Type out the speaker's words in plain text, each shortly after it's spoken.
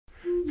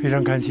非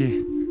常开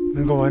心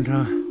能够完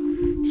成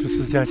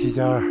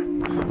14+7+2，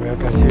我要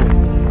感谢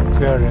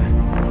所有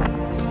人。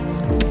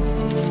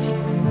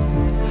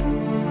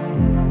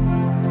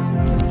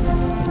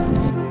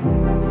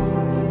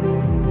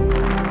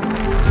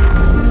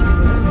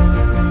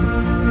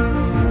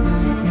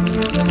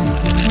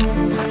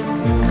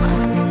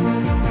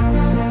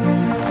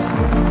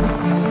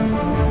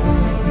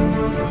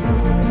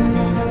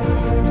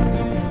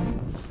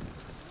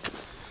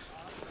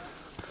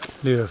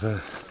6月份，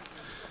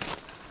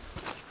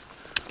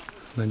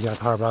南迦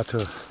帕尔巴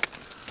特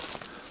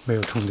没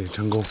有冲顶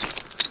成功。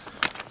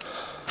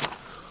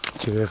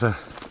9月份，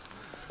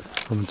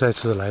我们再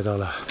次来到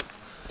了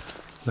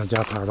南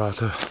迦帕尔巴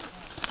特。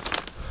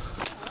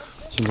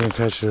今天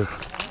开始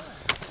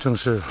正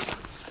式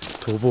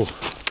徒步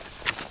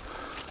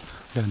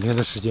，2天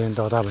的时间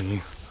到大本营，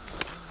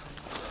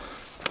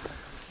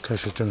开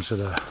始正式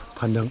的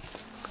攀登。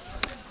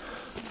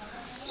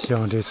希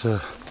望这次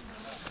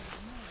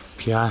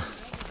平安、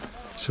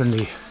顺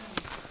利、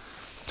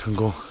成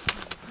功。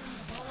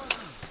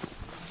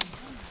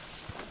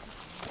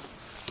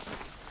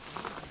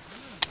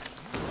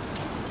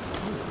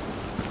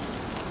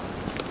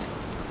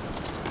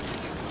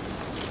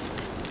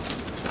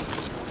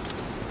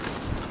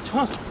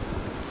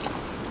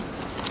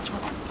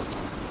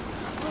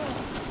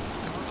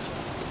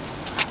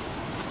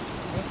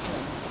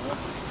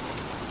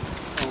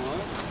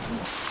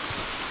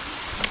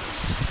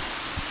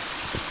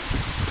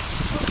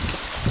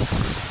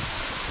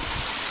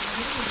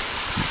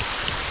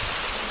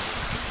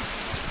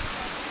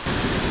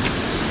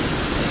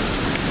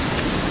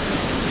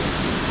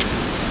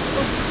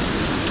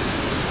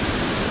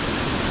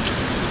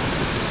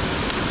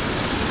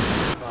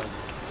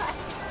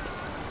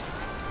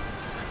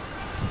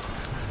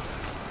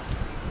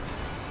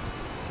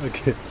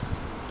OK。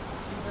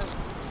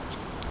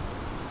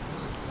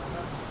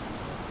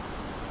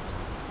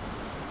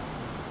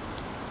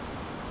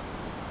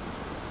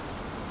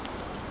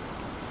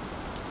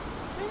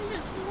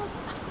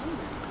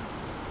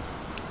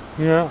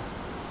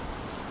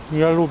应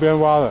该路边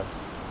挖的。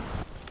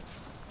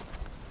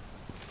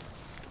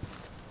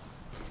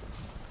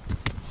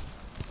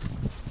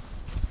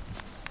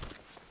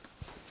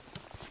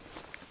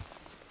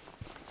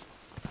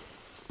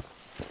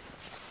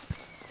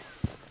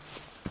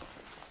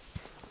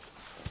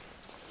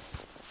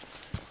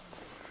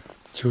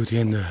秋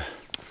天的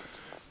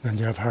南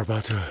迦帕尔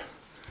巴特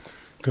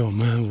跟我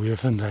们5月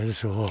份来的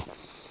时候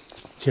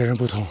截然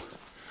不同，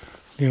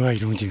另外一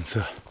种景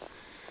色，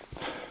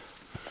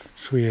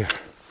树叶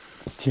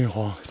金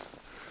黄，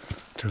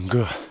整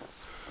个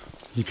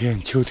一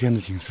片秋天的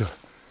景色，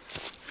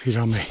非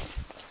常美。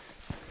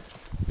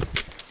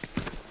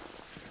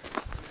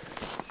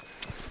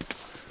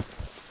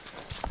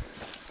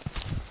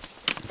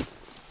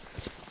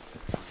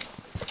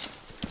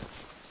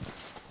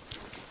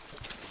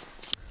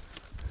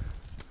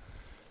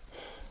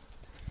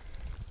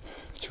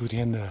秋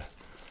天的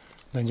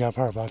南迦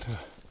帕尔巴特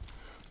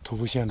徒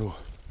步线路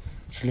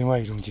是另外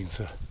一种景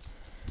色，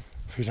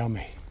非常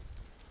美，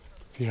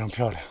非常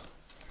漂亮，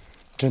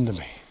真的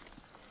美。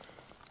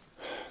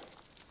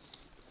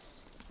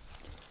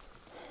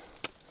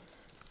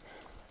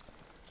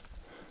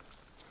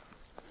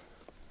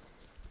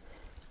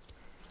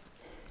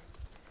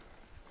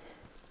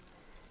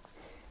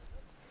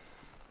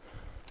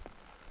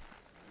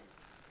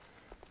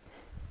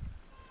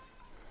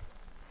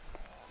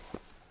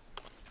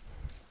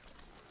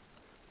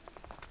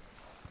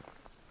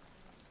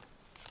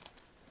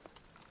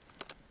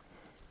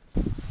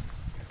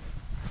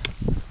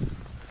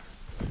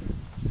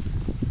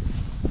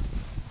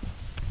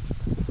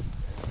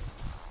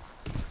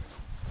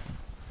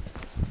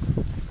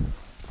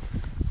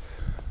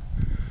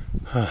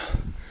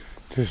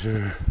这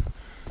是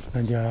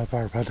南迦巴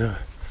尔巴特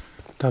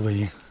大本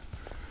营，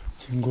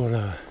经过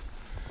了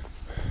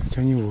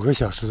将近5个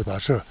小时的跋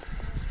涉，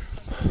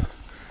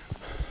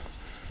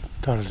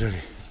到了这里。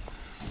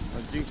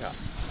很精彩。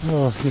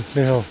哦，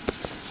你好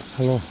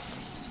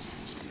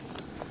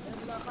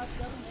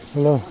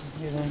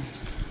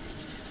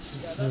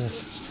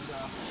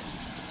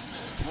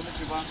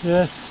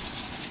 ，Hello。Hello。Yes.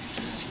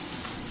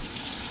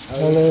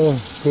 Hello.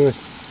 Good.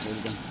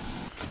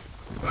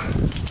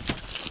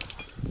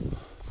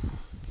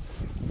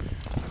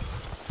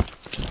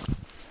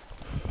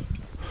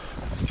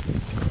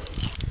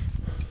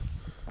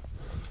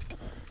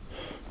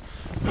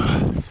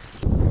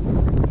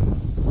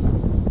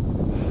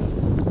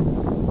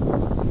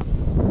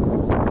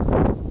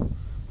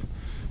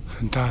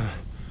 很大的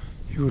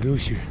又流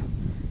血，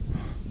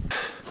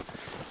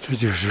这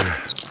就是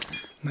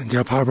南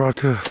迦帕尔巴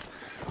特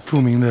著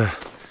名的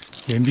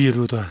岩壁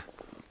路段，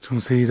从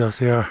C1 到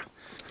C2，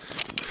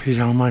非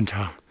常漫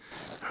长，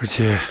而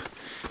且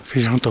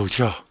非常陡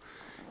峭，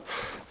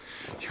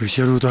有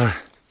些路段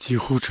几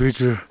乎垂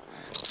直，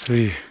所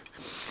以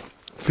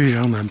非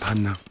常难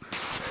攀登。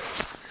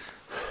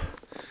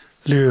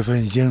6月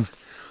份已经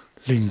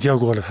领教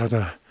过了它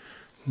的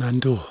难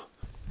度。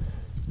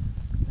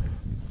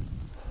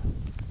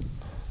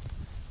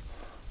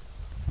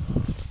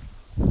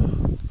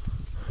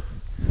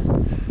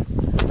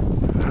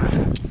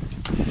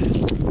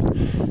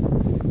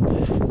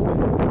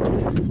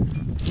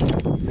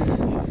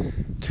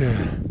这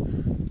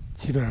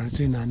基本上是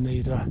最难的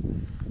一段，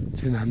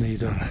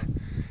了。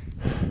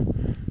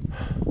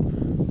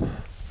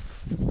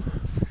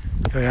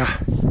咬牙，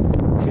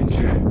坚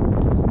持。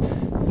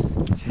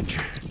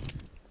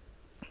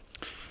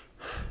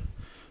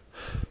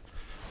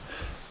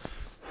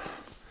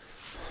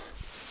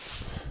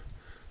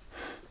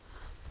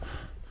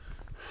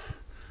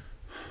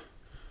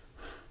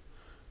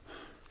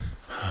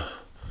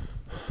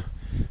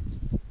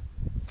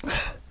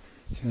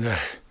现在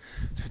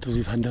在独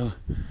立攀登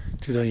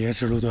这段岩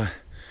石路段，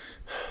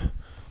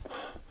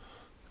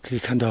可以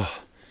看到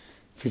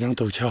非常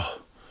陡峭，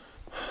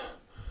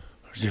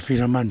而且非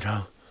常漫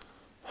长，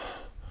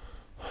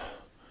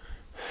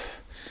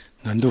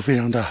难度非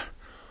常大，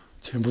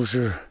全部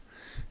是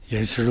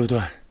岩石路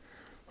段。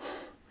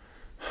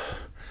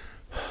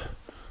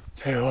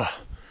加油啊！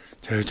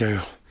加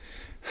油！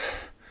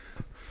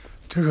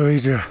这个位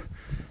置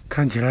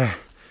看起来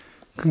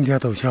更加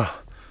陡峭。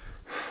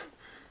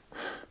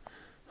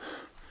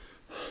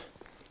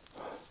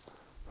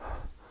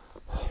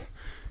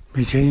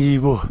每前进一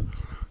步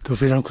都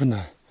非常困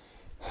难，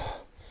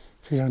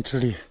非常吃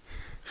力，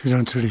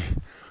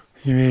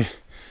因为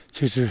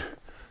确实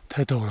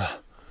太陡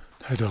了。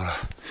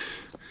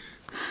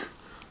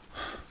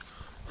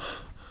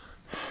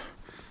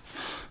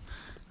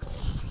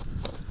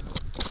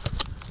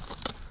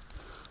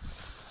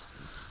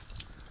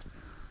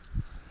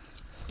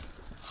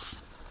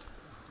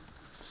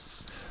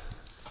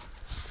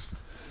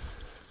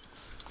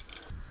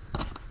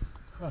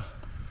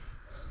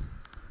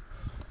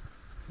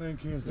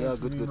Thank you. Yeah,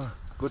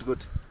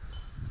 good.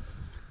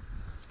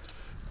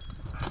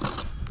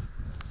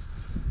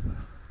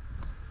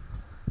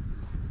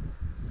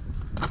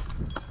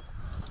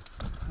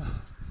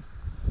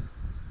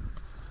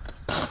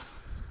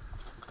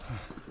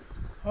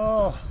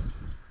 Oh.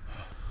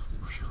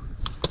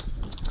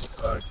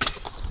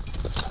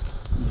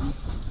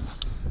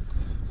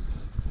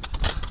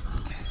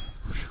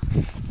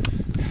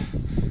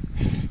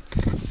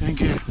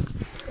 Thank you.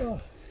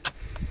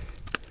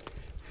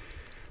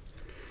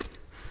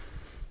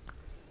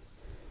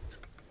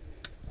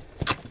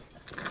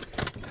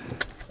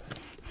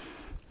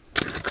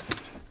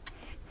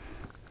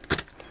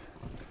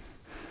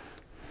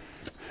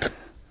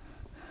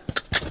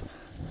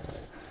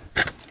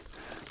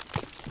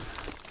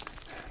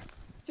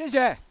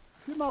 제제.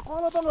 이마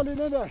꼴아방을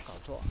내는데.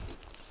 가서.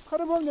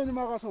 카르몬 이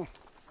막아서.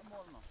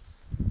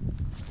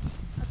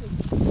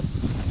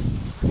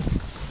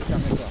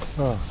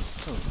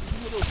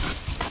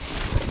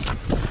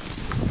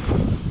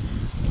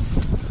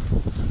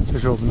这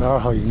是我们的2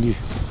号营地，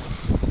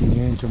今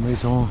天准备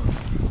从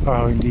2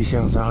号营地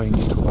向3号营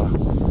地出发。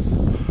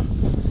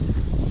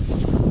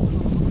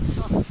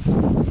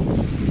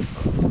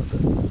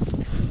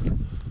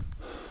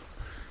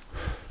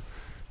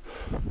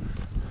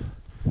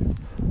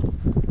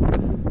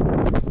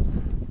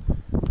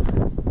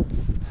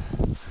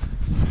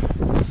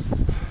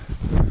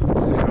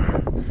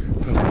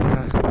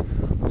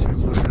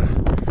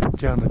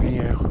这样的边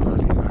缘混合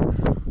地段，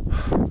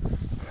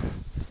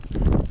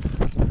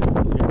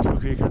远处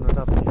可以看到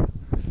大本营。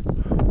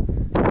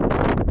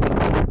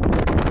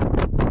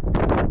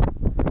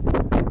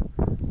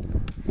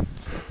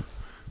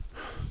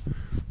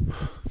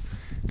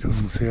从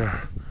C2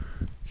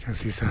 向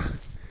C3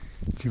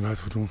 进发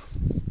途中，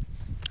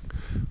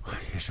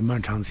也是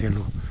漫长的线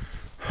路。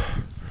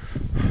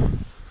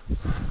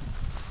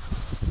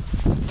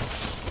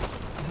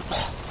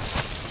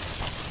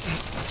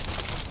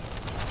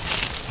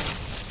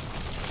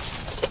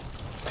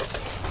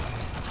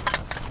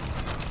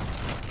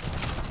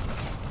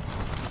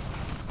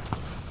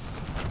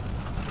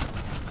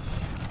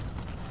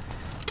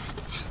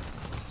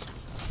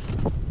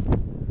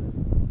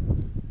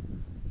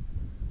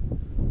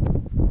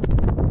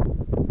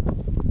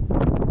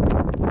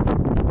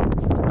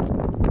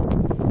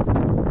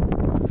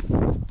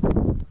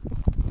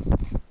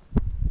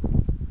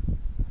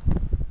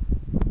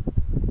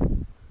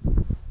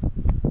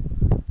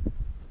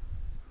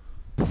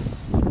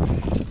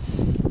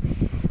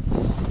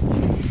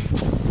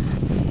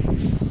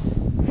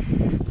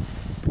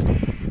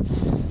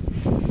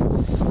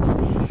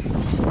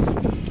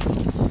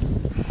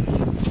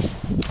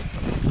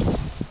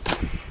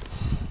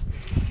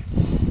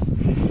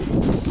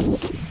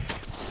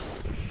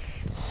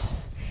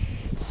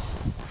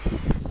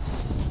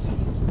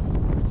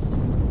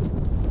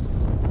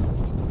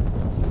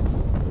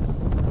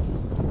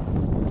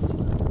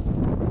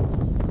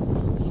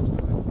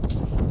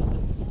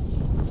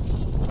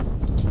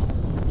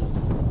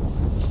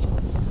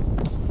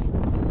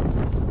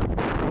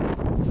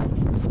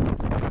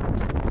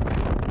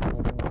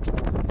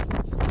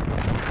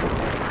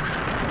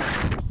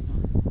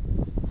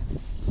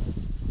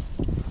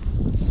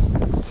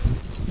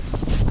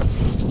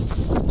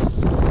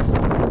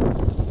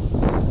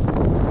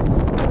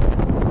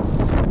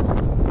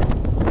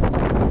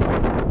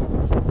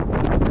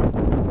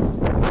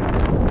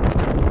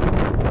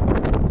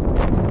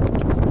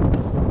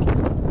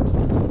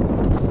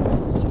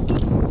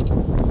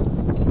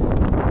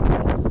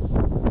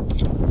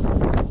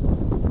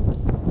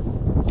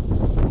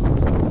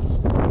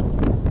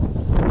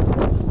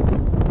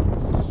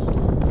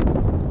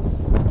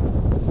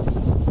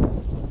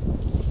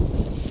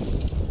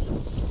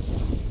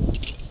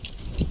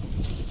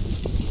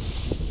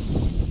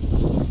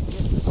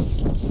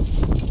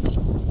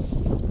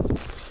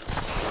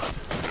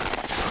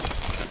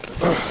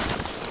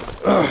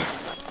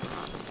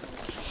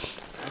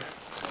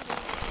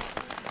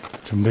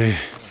准备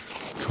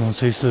从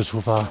C4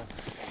 出发，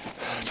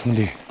冲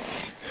顶。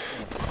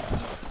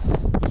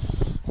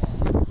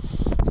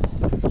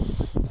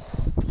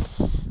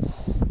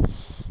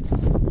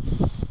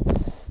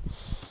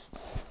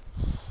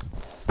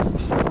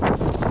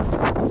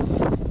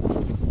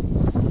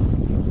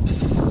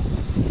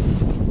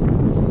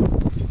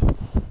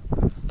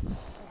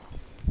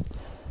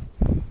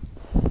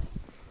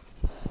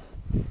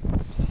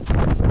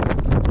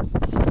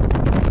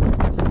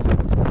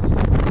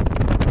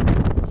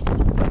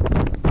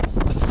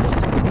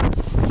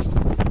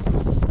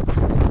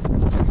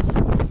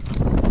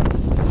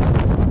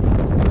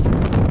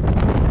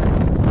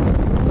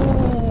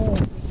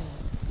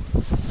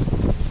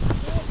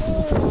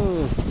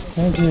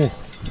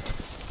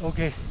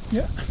Okay.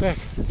 Yeah. Back.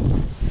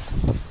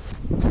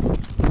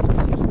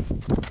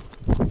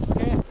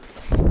 Okay.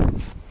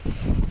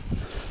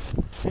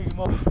 这个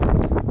梦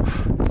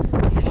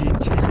历经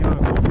千辛万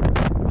苦，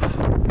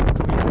终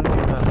于登顶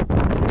了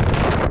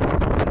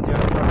南迦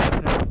帕尔巴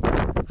特，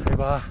海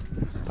拔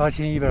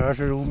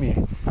8125米。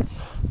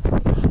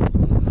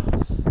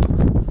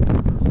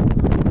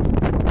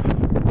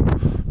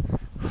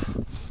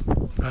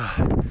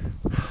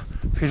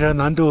非常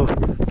难度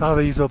大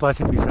的一座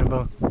8000米山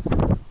峰。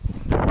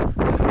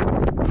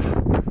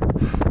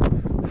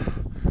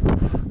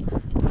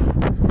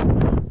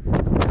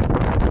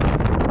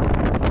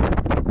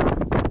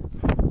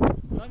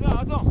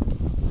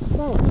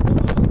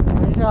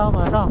等一下，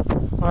马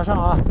上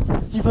啊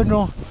，1分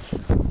钟。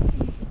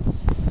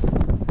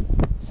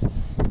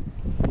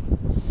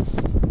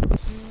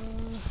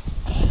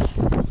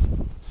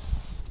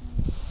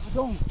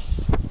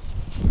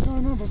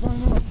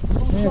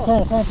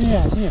看闭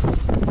眼睛。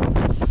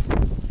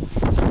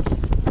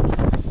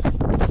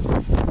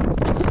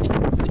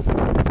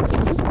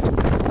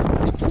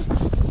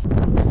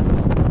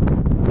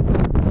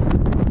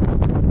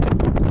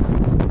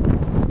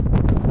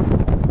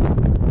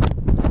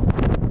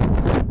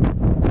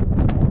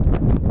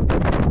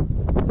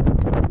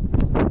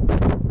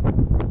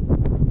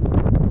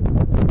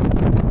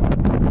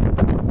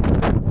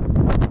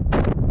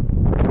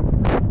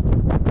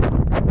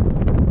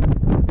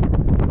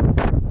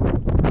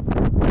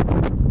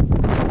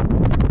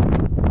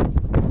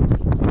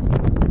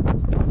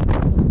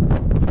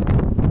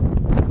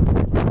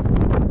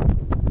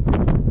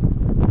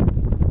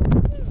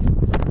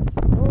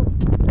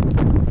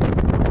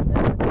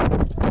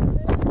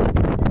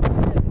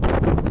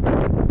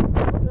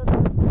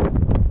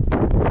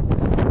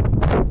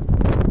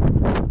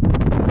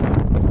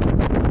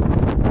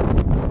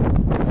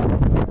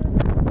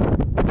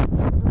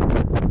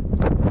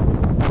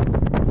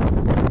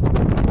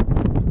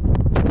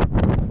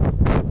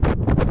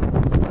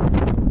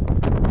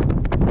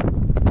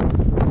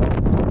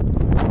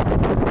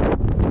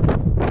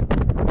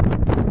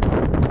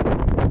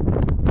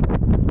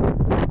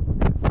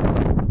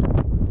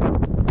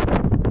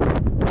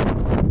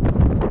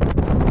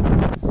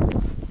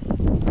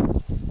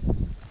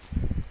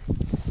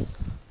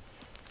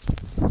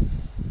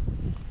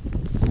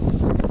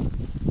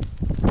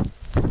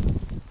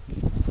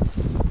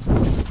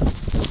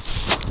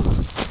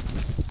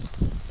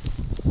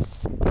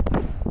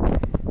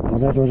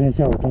在昨天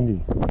下午登顶，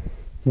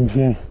今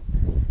天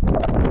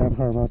南迦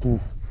帕尔巴特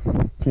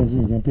天气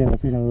已经变得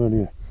非常恶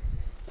劣，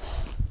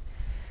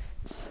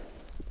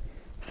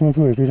风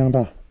速也非常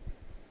大。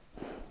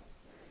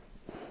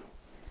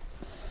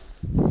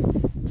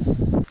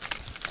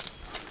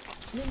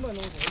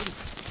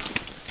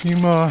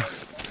Nima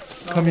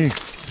coming.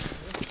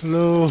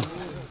 Hello.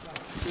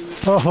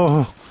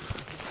 Oh,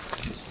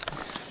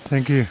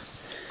 thank you.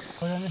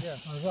 我也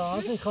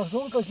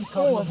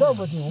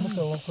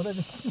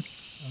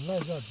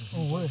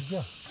是这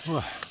样。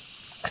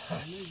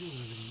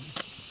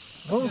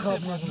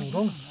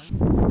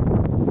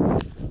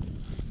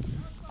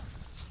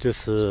这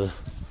次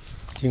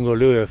经过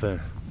6月份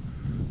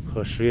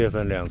和10月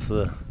份2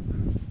次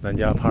南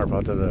迦帕尔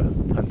巴特的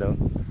攀登，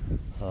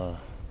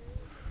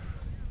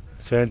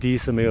虽然第一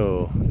次没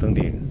有登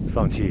顶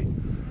放弃，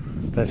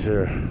但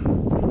是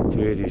9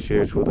月底10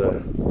月初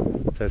的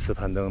再次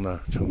攀登呢，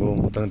成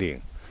功登顶，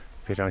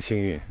非常幸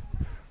运。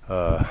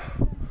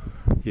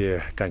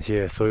也感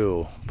谢所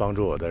有帮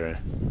助我的人，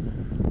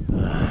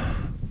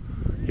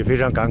也非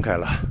常感慨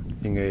了，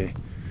因为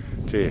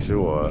这也是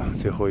我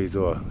最后一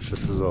座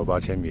14座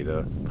8000米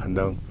的攀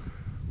登，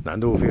难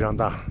度非常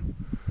大，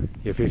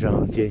也非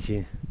常艰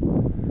辛，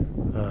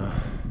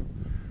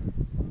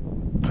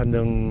攀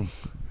登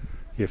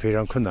也非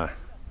常困难，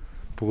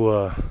不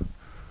过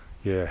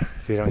也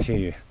非常幸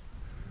运，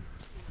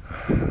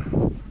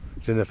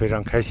真的非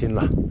常开心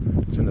了，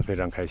真的非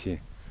常开心。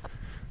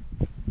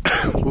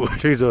我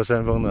这座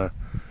山峰呢，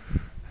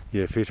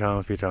也非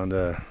常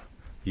的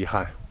遗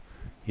憾，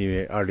因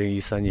为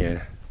2013年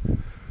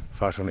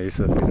发生了一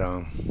次非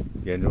常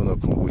严重的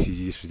恐怖袭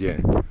击事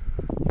件，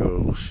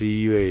有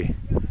11位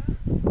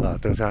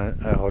登山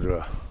爱好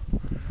者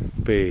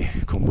被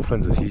恐怖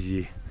分子袭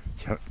击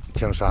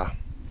枪杀。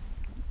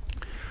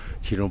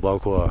其中包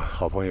括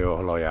好朋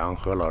友老杨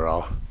和老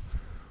饶，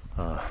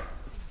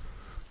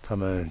他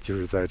们就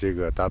是在这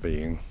个大本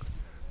营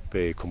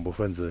被恐怖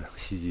分子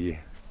袭击，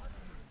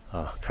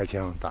开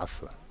枪打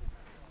死，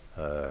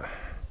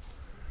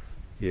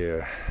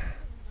也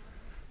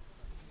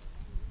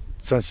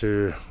算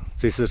是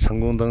这次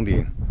成功登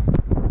顶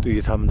对于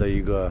他们的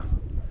一个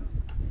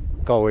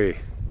告慰，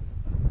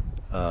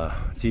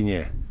纪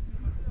念，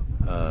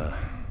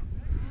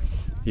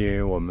因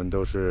为我们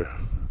都是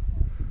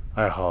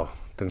爱好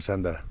登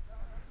山的，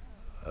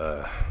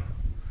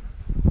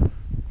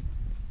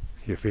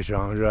也非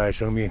常热爱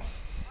生命。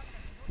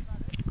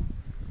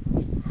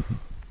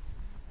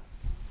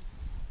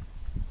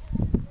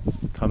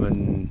他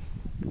们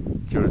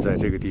就是在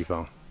这个地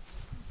方，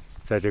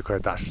在这块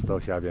大石头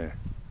下边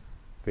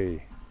被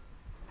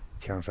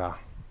枪杀。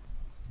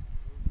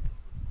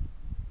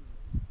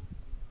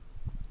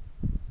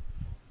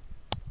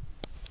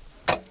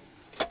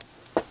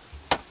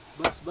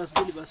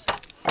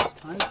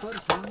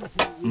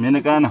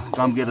मैंने कहा ना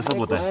काम किया तो सब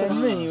होता है।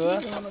 नहीं हुआ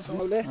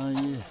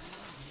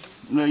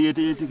ये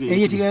ठीक है,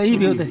 ये ठीक है, ये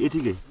भी होता है। ये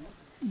ठीक है,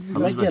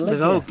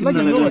 लगाओ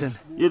कितना लगा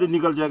ये तो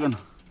निकल जाएगा ना,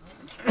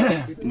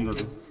 निकल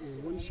जाएगा।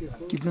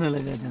 कितना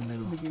लगा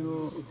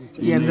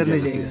ये अंदर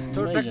नहीं जाएगा।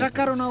 थोड़ा टक टक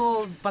करो ना वो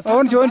पत्थर।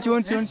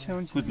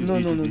 नो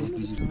नो नो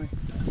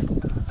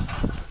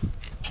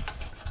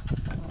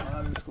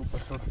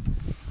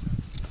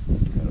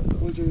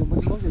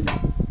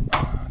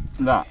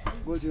ला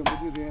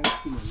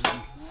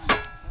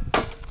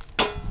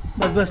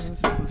बस बस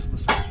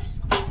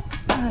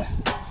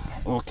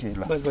OK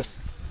了。बस बस。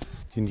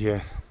今天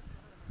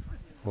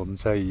我们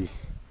在以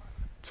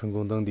成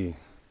功登顶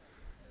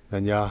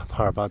南迦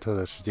帕尔巴特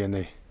的时间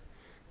内，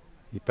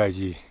以拜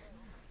祭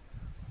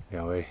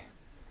2位，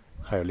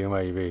还有另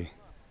外1位、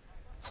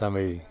3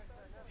位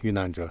遇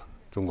难者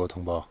中国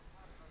同胞。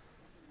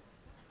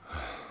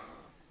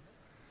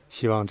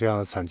希望这样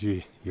的惨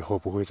剧以后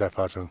不会再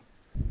发生。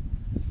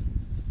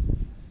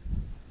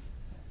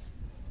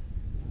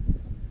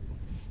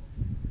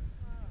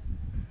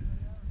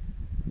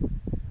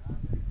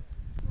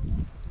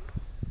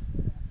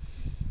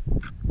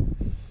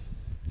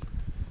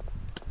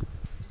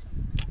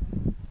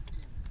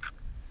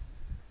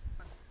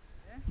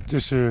这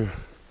是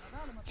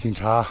警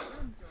察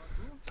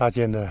搭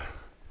建的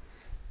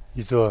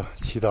一座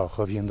祈祷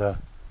和平的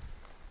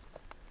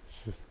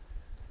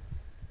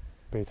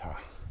碑塔，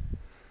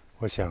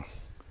我想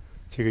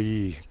这个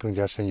意义更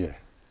加深远。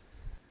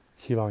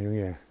希望永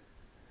远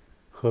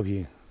和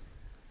平、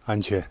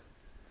安全。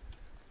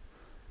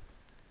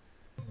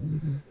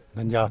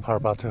南迦帕尔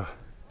巴特，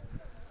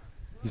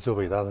一座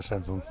伟大的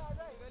山峰，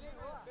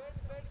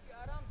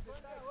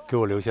给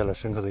我留下了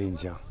深刻的印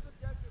象。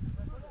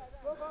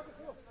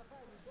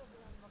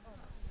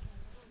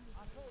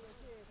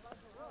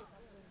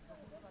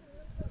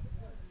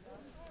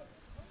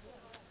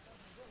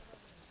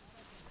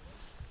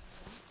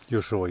又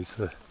是我一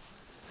次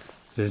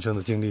人生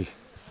的经历，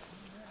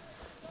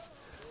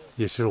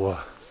也是我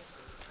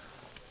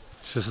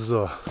14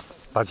座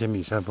8000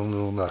米山峰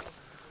中的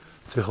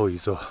最后一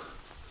座，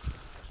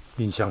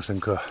印象深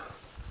刻，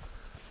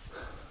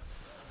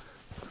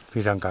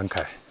非常感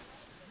慨。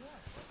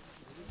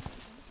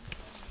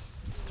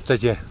再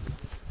见，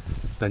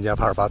南迦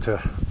帕尔巴特。